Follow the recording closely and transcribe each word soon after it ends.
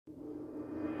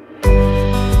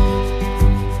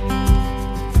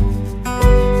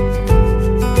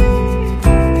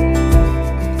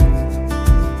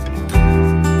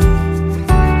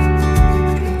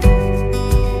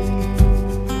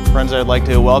like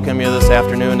to welcome you this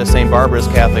afternoon to St. Barbara's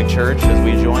Catholic Church as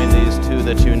we join these two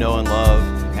that you know and love,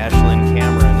 Ashley and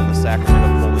Cameron, in the sacrament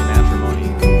of holy matrimony.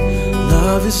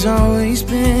 Love has always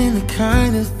been the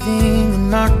kind of thing that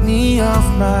knocked me off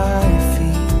my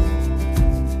feet.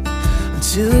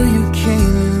 Until you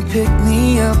came and picked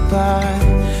me up, I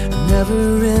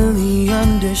never really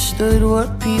understood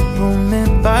what people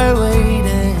meant by wait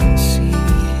and see.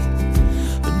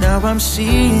 Now I'm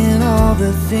seeing all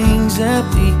the things that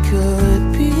we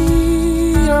could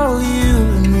be, oh, you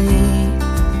and me.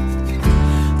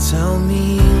 Tell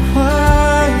me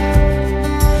why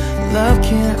love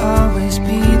can't always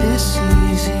be this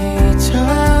easy.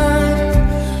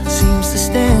 Time seems to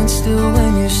stand still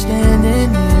when you're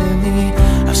standing near me.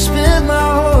 I've spent my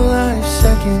whole life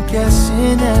second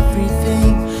guessing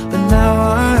everything, but now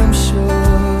I'm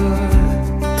sure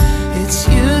it's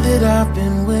you that I've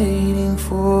been waiting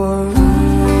for.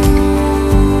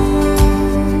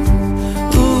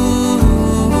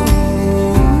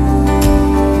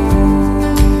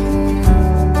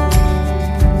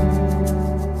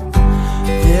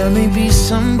 There may be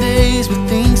some days where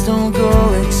things don't go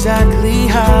exactly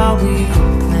how we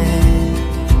planned,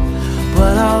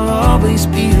 but I'll always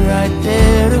be right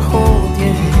there to hold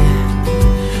your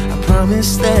hand. I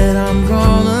promise that I'm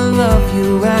gonna love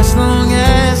you as long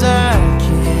as I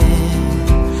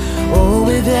can. Oh,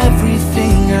 with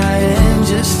everything I am,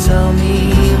 just tell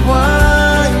me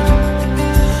why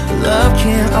love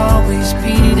can't always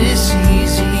be this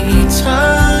easy.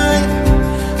 Time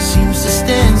seems to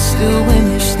stand still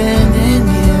when you're standing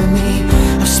near me.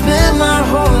 I've spent my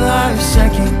whole life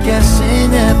second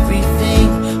guessing everything,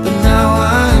 but now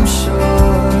I'm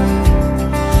sure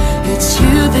it's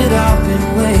you that I've been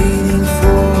waiting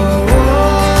for.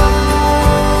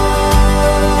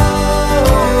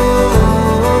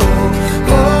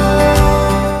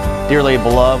 Dearly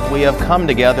beloved, we have come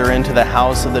together into the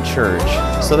house of the church,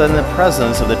 so that in the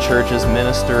presence of the church's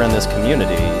minister in this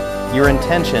community, your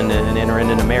intention in entering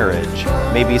into marriage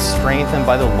may be strengthened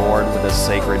by the Lord with a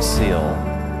sacred seal.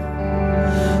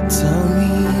 Tell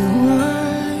me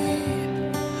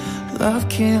why love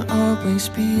can't always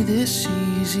be this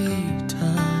easy.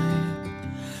 Time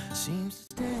seems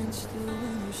to stand still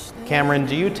when you're standing. Cameron,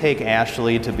 do you take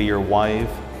Ashley to be your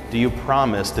wife? Do you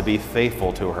promise to be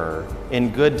faithful to her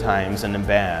in good times and in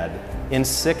bad, in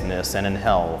sickness and in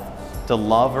health, to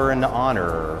love her and to honor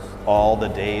her all the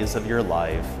days of your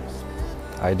life?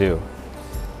 I do.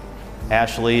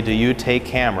 Ashley, do you take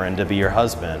Cameron to be your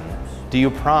husband? Do you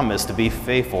promise to be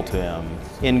faithful to him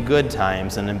in good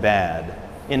times and in bad,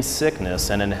 in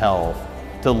sickness and in health,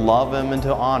 to love him and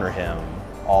to honor him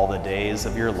all the days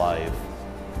of your life?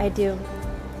 I do.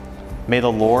 May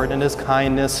the Lord in his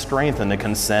kindness strengthen the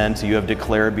consent you have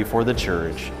declared before the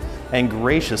church and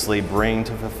graciously bring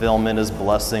to fulfillment his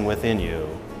blessing within you.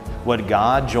 What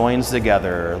God joins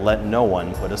together, let no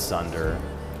one put asunder.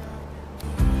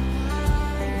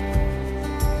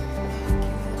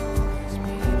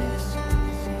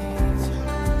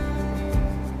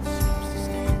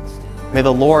 May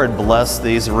the Lord bless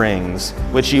these rings,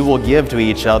 which you will give to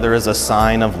each other as a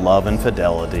sign of love and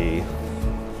fidelity.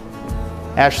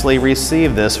 Ashley,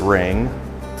 receive this ring.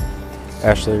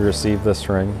 Ashley, receive this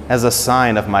ring as a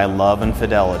sign of my love and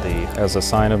fidelity. as a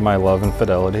sign of my love and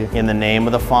fidelity. In the name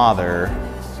of the Father,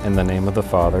 In the name of the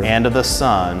Father, and of the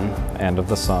Son, and of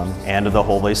the Son, and of the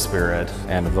Holy Spirit.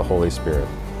 and of the Holy Spirit.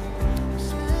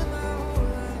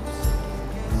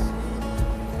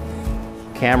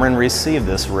 Cameron, receive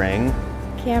this ring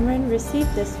Cameron, receive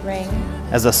this ring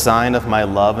as a sign of my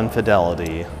love and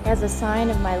fidelity. as a sign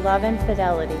of my love and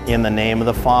fidelity. In the name of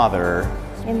the Father,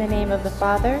 In the name of the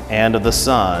Father, and of the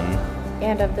Son,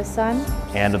 and of the Son,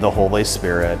 and of the Holy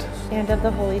Spirit. and of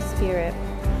the Holy Spirit.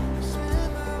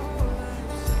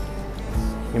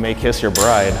 You may kiss your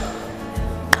bride.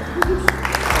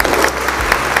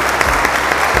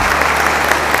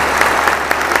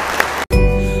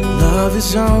 Love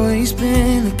has always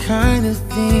been the kind of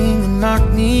thing that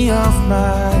knocked me off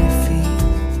my feet.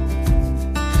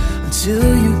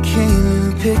 Until you came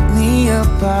and picked me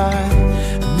up, I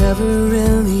never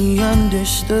really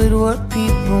understood what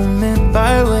people meant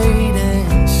by wait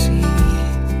and see.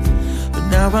 But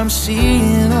now I'm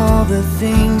seeing all the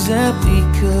things that we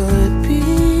could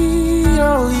be,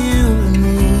 oh, you and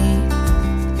me.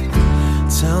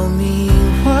 Tell me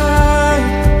why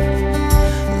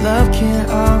love can't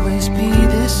always be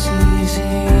this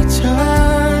easy.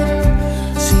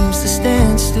 Time seems to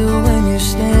stand still when you're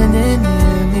standing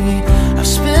near me. I've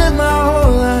spent my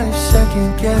whole life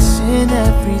second guessing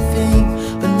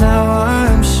everything, but now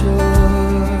I'm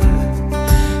sure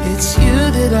it's you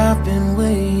that I've been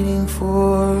waiting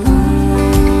for.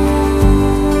 Ooh.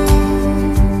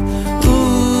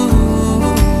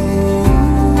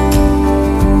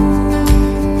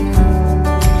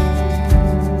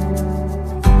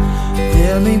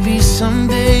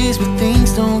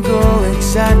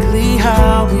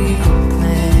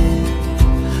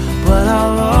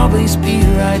 always be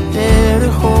right there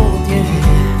to hold your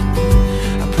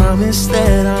hand. I promise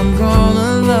that I'm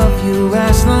gonna love you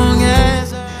as long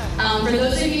as For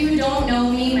those of you who don't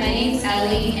know me, my name's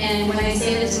Ellie, and when I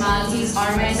say the Tomazis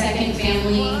are my second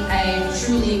family, I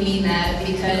truly mean that,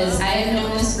 because I have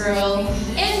known this girl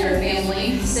and her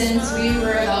family since we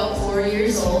were about 4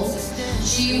 years old.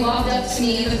 She walked up to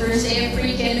me the first day of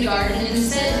pre-kindergarten and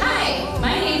said, "Hi,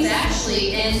 my name's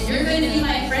Ashley, and you're going to be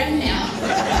my friend now."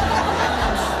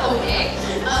 Okay.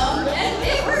 And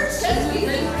it works, because we've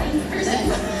been friends ever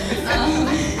since.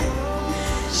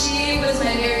 She was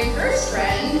my very first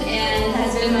friend and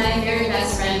has been my very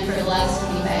best friend for the last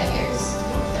 25 years.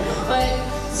 But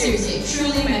seriously,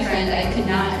 truly my friend, I could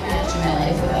not imagine my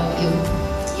life without you.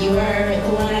 You are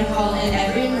the one I call in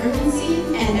every emergency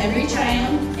and every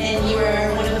triumph, and you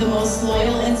are one of the most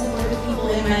loyal and supportive people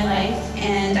in my life,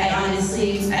 and I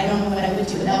don't know what I would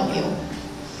do without you.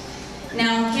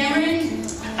 Now, Cameron,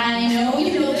 I know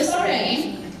you know this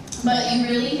already, but you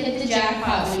really hit the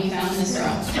jackpot when you found this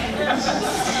girl.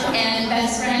 And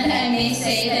best friend, I may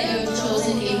say that you have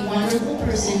chosen a wonderful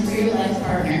person for your life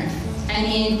partner. I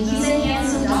mean, he's a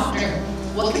handsome doctor.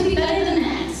 What could be better than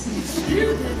that?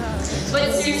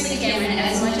 But seriously, Cameron,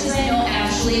 as much as I know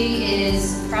Ashley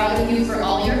is proud of you for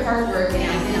all your hard work and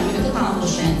academic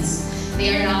accomplishments,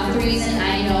 they are not the reason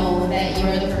I know that you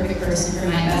are the perfect person for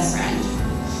my best friend.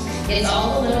 It's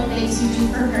all the little things you do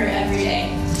for her every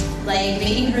day, like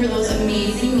making her those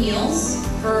amazing meals.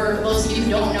 For those of you who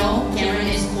don't know, Cameron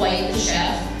is quite the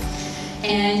chef.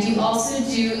 And you also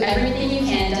do everything you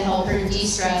can to help her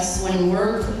de-stress when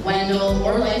work, Wendell,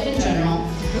 or life in general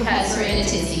has her in a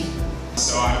tizzy.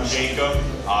 So I'm Jacob.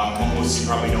 Most of you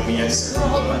probably know me as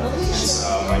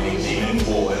my name's Damon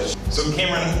Polish. So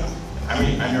Cameron,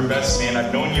 I'm your best man.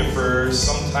 I've known you for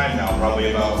some time now,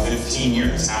 probably about 15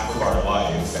 years, half of our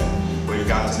life, and we've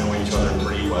gotten to know each other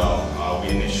pretty well. We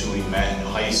initially met in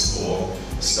high school,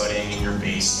 studying in your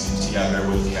basement together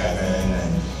with Kevin,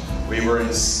 and we were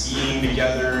in skiing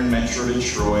together in Metro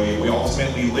Detroit. We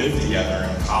ultimately lived together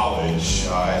in college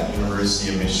at the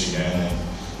University of Michigan, and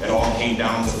it all came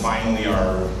down to finally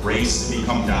our race to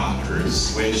become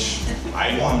doctors, which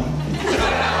I won.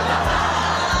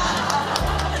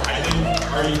 I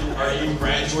think, are you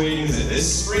graduating, is it this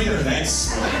spring or next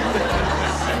spring? I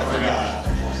forgot.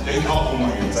 A couple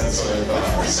more years, that's what I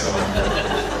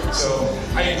thought. So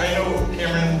I know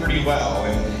Cameron pretty well,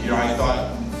 and I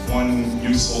thought one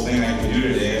useful thing I could do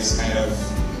today is kind of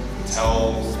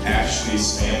tell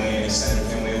Ashley's family and extended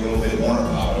family a little bit more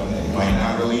about him that you might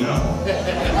not really know.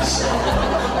 So,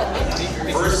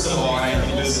 first of all, and I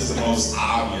think this is the most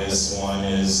obvious one,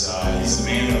 is he's a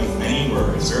man of many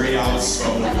words, very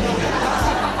outspoken.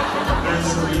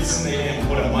 There's a reason they didn't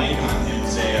put a mic on him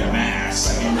today at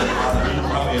Mass. I mean, he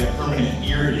probably had permanent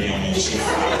ear damage.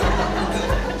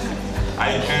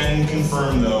 I can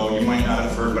confirm, though, you might not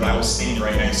have heard, but I was standing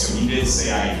right next to him. He did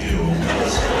say "I do."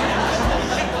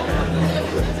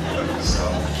 So,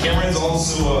 Cameron's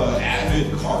also an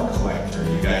avid car collector,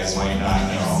 you guys might not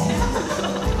know.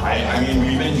 I mean,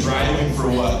 we've been driving for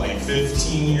what, like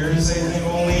 15 years, I think,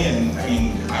 only? And I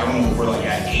mean, I don't know if we're like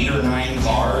at 8 or 9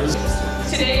 cars.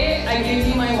 Today, I give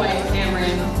you my wife,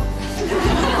 Cameron.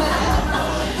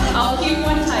 I'll keep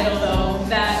one title, though,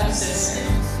 that of sister.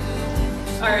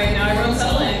 All right, now everyone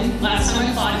settle in. Last time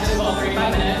I clocked it was about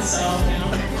 35 minutes, so, all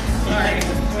right,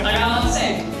 I got a lot to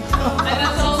say. And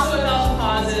that's also without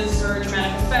pauses for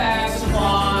dramatic effects,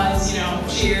 applause,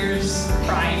 cheers,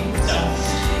 crying. So,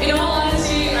 in all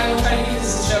honesty, I will try to keep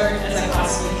this as short as I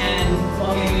possibly can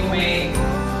while giving away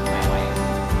my wife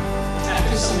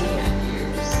after so many happy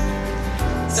years.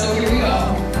 So here we go.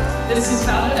 This is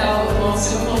without a doubt the most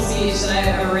difficult speech that I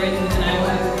have ever written and I will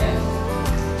ever give.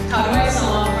 How do I sum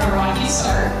up our rocky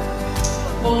start?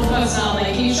 Both of us not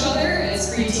liking each other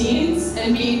as preteens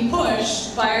and being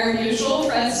pushed by our mutual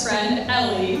best friend,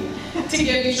 Ellie, to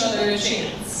give each other a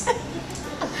chance.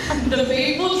 The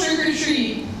fateful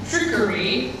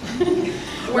trickery,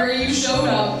 where you showed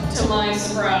up to my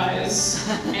surprise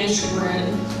and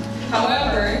chagrin.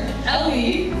 However,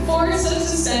 Ellie forced us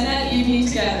to spend that evening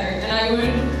together, and I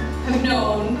would have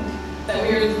known that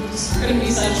we were going to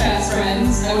be such fast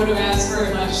friends, I would have asked for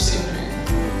it much sooner.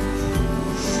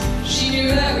 She knew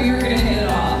that we were going to hit it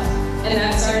off, and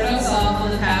that started us off on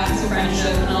the path to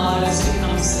friendship and allowed us to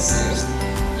become sisters.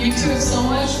 You two have so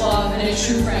much love and a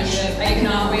true friendship. I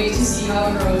cannot wait to see how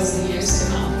it grows in the years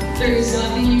to come. There is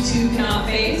nothing you two cannot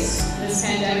face, this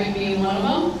pandemic being one of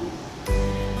them.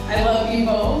 I love you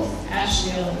both.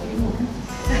 Ashley, I love you more.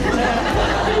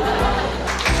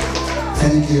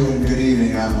 Thank you and good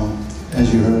evening. As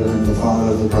you heard, I'm the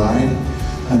father of the bride.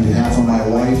 On behalf of my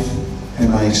wife and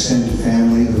my extended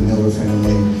family, the Miller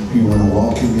family, we want to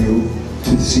welcome you to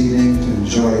this evening to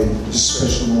enjoy this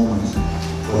special moment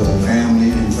with our family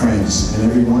and friends.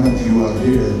 And every one of you are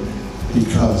here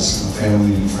because of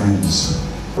family and friends.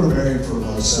 We're married for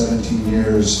about 17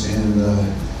 years, and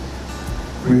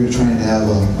we were trying to have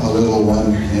a little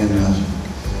one, and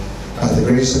by the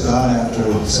grace of God,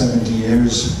 after 70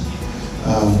 years,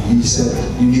 He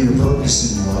said, you need a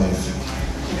purpose in your life.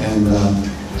 And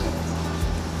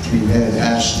we had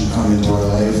Ashley come into our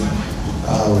life.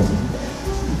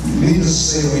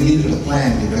 Needless to say, we needed a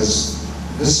plan, because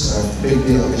this is a big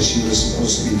deal, because she was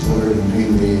supposed to be delivered in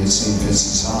Green Bay at St.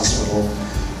 Vincent's Hospital.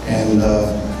 And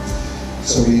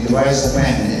so we devised a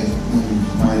plan. When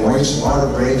my wife's water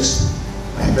breaks,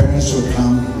 my parents would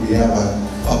come, we'd have a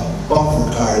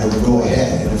bumper car that would go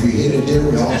ahead, and if we hit a deer,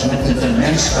 we'd all jump into the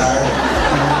next car and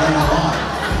we'd run along.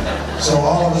 So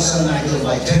all of a sudden I get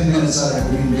like 10 minutes out of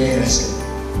Green Bay, and I said,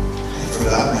 I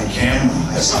forgot my camera.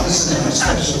 I said, this is my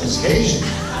special occasion.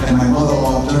 And my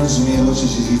mother-in-law turns to me and looks and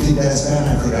she says, you think that's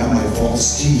bad? I forgot my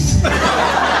false teeth.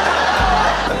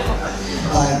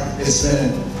 But it's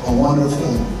been a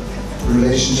wonderful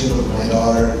relationship with my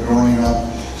daughter growing up.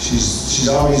 She's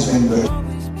always been good.